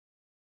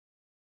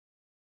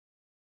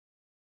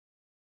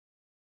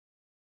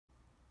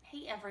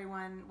Hey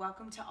everyone,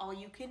 welcome to All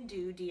You Can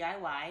Do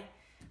DIY.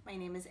 My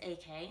name is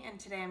AK and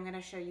today I'm going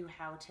to show you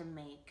how to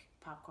make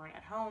popcorn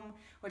at home,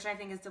 which I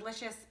think is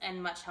delicious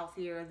and much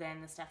healthier than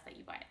the stuff that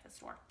you buy at the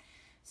store.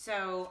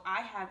 So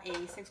I have a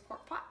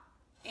 6-quart pot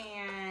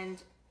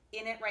and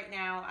in it right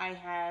now I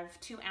have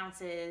 2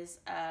 ounces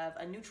of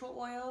a neutral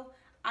oil.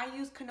 I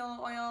use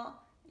canola oil.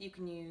 You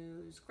can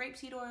use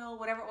grapeseed oil,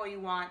 whatever oil you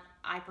want.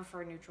 I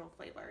prefer neutral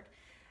flavored.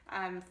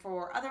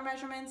 For other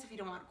measurements, if you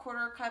don't want a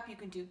 1/4 cup, you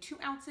can do 2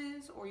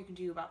 ounces or you can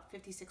do about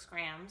 56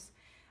 grams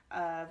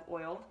of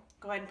oil.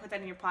 Go ahead and put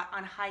that in your pot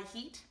on high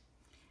heat.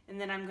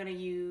 And then I'm going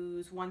to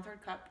use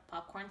 1/3 cup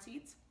popcorn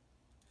seeds.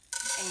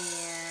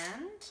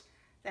 And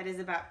that is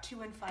about 2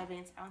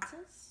 5/8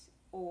 ounces,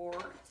 or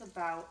it's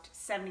about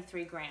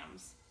 73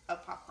 grams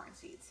of popcorn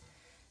seeds.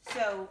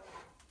 So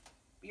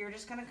you're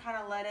just going to kind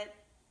of let it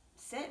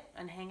sit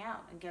and hang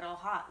out and get all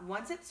hot.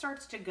 Once it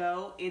starts to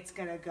go, it's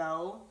going to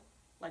go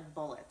like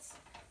bullets.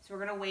 So we're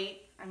gonna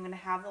wait. I'm gonna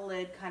have the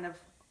lid kind of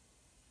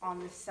on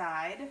the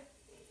side,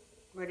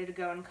 ready to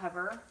go and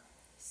cover,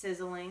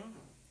 sizzling.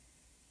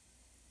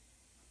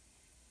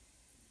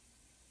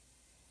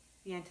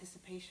 The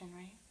anticipation,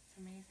 right? It's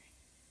amazing.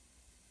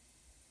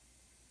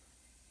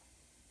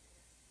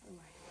 Ooh.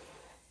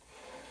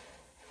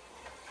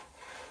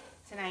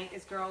 Tonight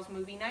is girls'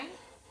 movie night.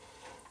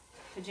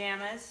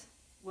 Pajamas,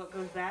 what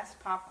goes best?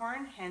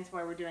 Popcorn, hence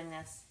why we're doing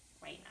this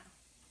right now.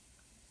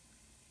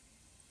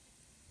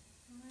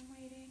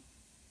 I'm waiting.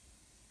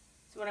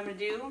 So what I'm going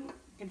to do,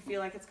 you can feel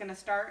like it's going to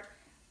start.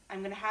 I'm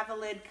going to have the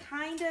lid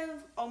kind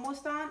of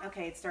almost on.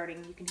 Okay, it's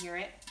starting. You can hear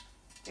it.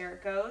 There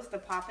it goes, the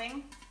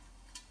popping.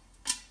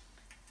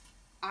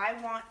 I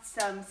want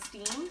some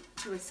steam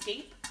to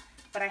escape,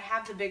 but I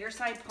have the bigger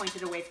side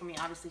pointed away from me,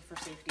 obviously for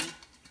safety,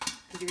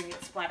 because you're going to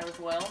get splattered with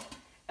oil.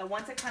 And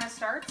once it kind of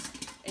starts,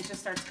 it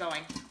just starts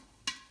going.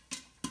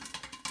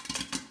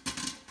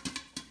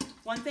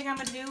 One thing I'm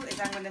going to do is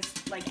I'm going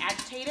to like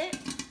agitate it.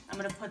 I'm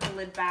going to put the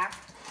lid back,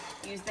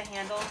 use the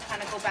handle, kind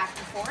of go back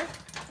and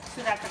forth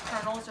so that the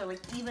kernels are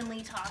like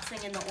evenly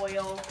tossing in the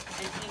oil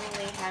and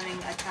evenly having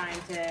a time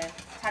to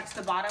touch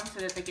the bottom so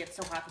that they get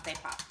so hot that they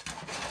pop.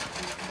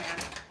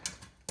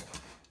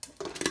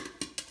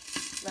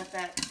 Let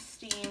that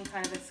steam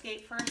kind of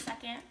escape for a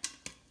second.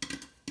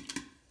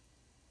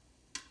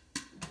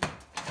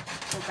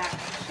 Go back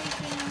to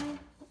shaking.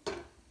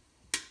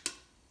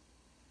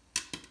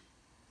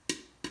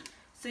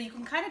 So you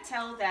can kind of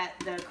tell that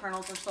the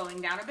kernels are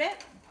slowing down a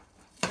bit,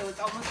 so it's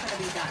almost going to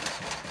be done.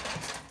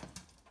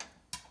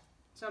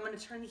 So I'm going to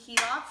turn the heat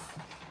off,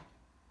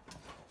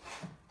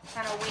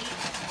 kind of wait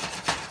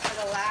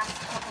for the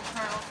last couple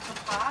kernels to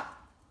pop.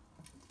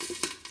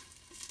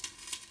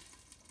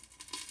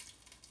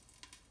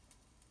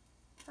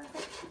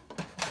 Perfect.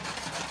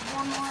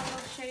 One more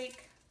little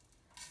shake.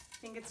 I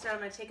think it's done. I'm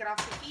going to take it off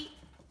the heat.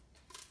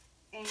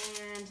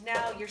 And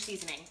now your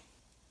seasoning.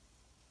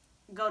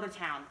 Go to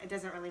town. It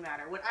doesn't really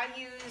matter. What I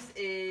use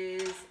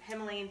is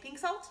Himalayan pink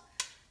salt.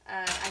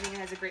 I think it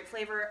has a great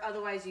flavor.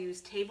 Otherwise, use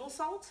table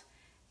salt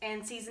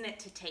and season it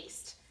to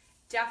taste.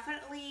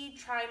 Definitely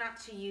try not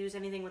to use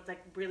anything with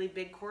like really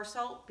big coarse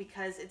salt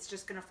because it's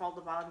just going to fall to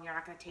the bottom and you're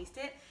not going to taste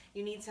it.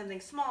 You need something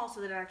small so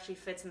that it actually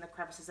fits in the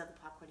crevices of the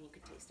popcorn and you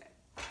can taste it.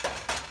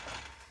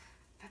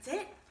 That's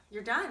it.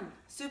 You're done.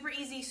 Super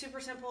easy,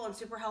 super simple, and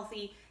super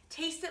healthy.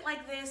 Taste it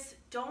like this.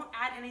 Don't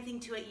add anything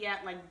to it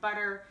yet, like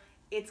butter.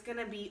 It's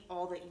gonna be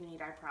all that you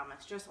need, I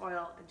promise. Just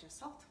oil and just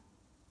salt.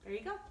 There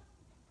you go.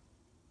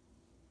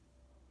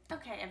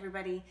 Okay,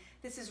 everybody,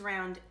 this is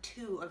round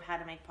 2 of how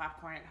to make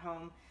popcorn at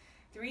home.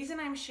 The reason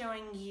I'm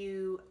showing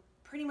you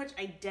pretty much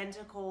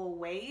identical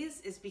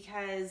ways is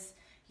because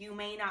you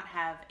may not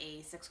have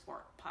a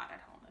 6-quart pot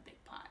at home, a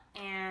big pot.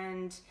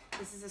 And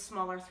this is a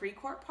smaller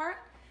 3-quart pot,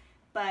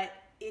 but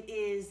it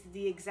is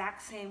the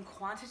exact same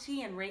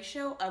quantity and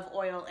ratio of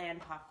oil and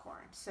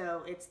popcorn.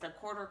 So it's the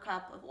 1/4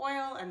 cup of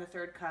oil and the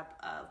 1/3 cup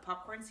of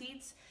popcorn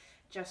seeds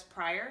just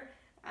prior.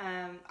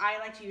 I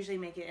like to usually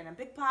make it in a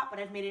big pot,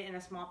 but I've made it in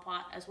a small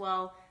pot as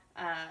well.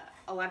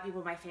 A lot of people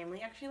in my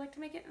family actually like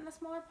to make it in a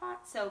smaller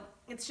pot. So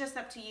it's just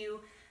up to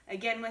you.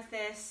 Again, with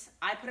this,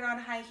 I put it on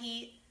high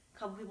heat. A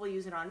couple people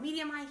use it on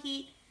medium-high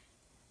heat.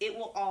 It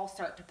will all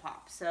start to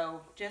pop.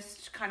 So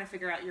just kind of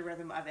figure out your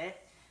rhythm of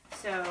it.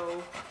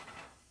 So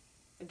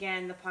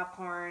again, the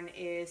popcorn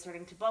is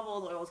starting to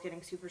bubble. The oil is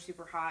getting super,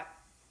 super hot.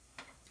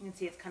 You can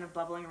see it's kind of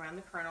bubbling around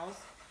the kernels.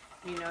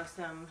 You know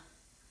some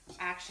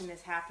action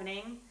is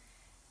happening.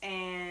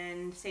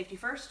 And safety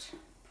first,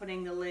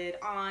 putting the lid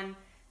on,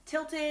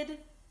 tilted,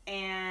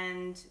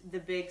 and the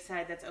big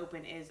side that's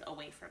open is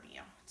away from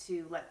you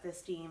to let the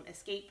steam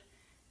escape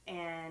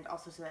and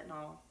also so that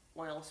no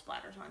oil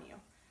splatters on you.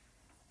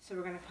 So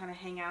we're going to kind of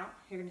hang out.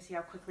 You're going to see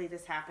how quickly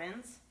this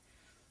happens.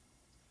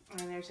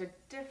 And there's a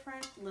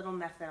different little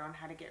method on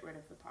how to get rid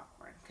of the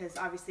popcorn. Because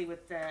obviously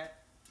with the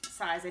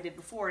size I did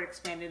before, it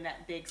expanded in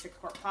that big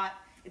 6-quart pot.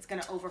 It's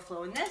going to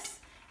overflow in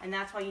this. And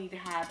that's why you need to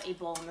have a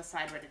bowl on the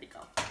side ready to go.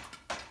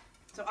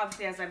 So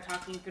obviously as I'm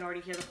talking, you can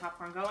already hear the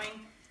popcorn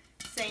going.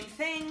 Same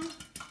thing.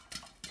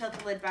 tilt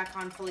the lid back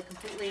on fully,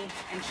 completely,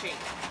 and shake.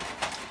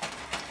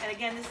 And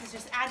again, this is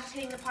just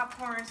agitating the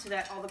popcorn so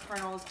that all the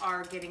kernels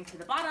are getting to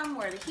the bottom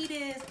where the heat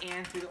is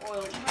and through the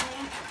oil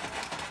evenly.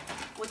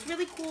 What's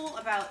really cool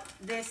about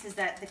this is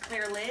that the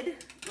clear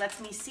lid lets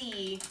me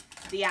see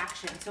the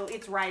action. So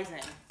it's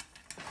rising.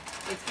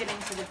 It's getting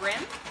to the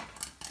brim.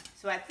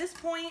 So at this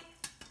point,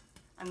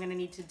 I'm gonna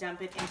need to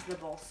dump it into the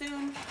bowl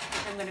soon,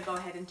 which I'm gonna go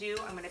ahead and do.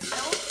 I'm gonna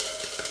tilt,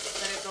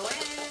 let it go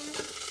in,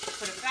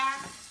 put it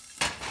back,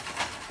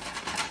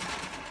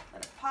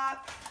 let it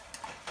pop.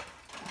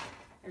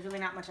 There's really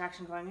not much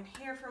action going in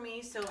here for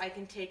me, so I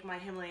can take my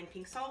Himalayan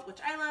pink salt, which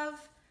I love,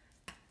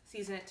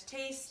 season it to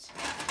taste,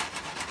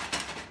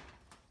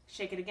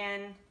 shake it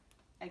again.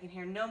 I can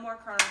hear no more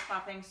kernels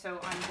popping, so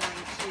I'm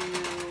going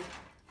to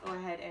go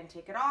ahead and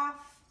take it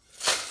off.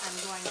 I'm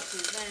going to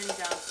then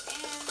dump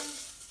in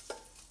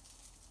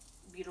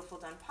beautiful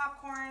done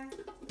popcorn,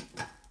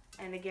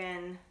 and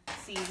again,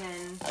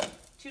 season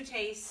to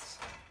taste.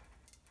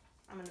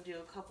 I'm going to do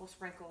a couple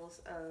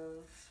sprinkles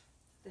of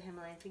the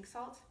Himalayan pink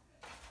salt.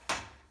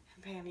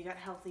 And bam, you got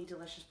healthy,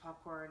 delicious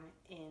popcorn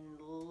in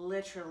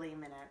literally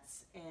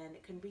minutes, and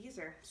it couldn't be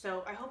easier.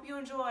 So I hope you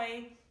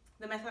enjoy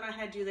the method on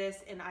how to do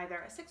this in either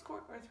a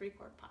 6-quart or a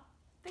 3-quart pot.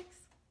 Thanks.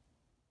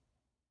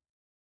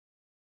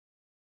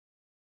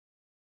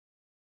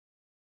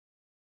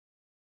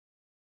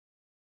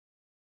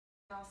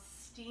 All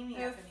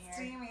steamy up in here.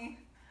 Steamy.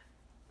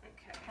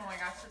 Okay. Oh my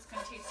gosh, it's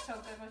gonna taste so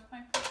good with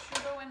my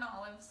prosciutto and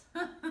olives.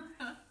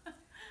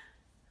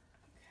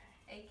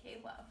 Okay.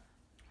 AK love.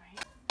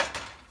 Right.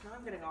 Now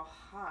I'm getting all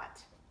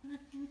hot.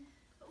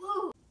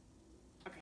 Ooh.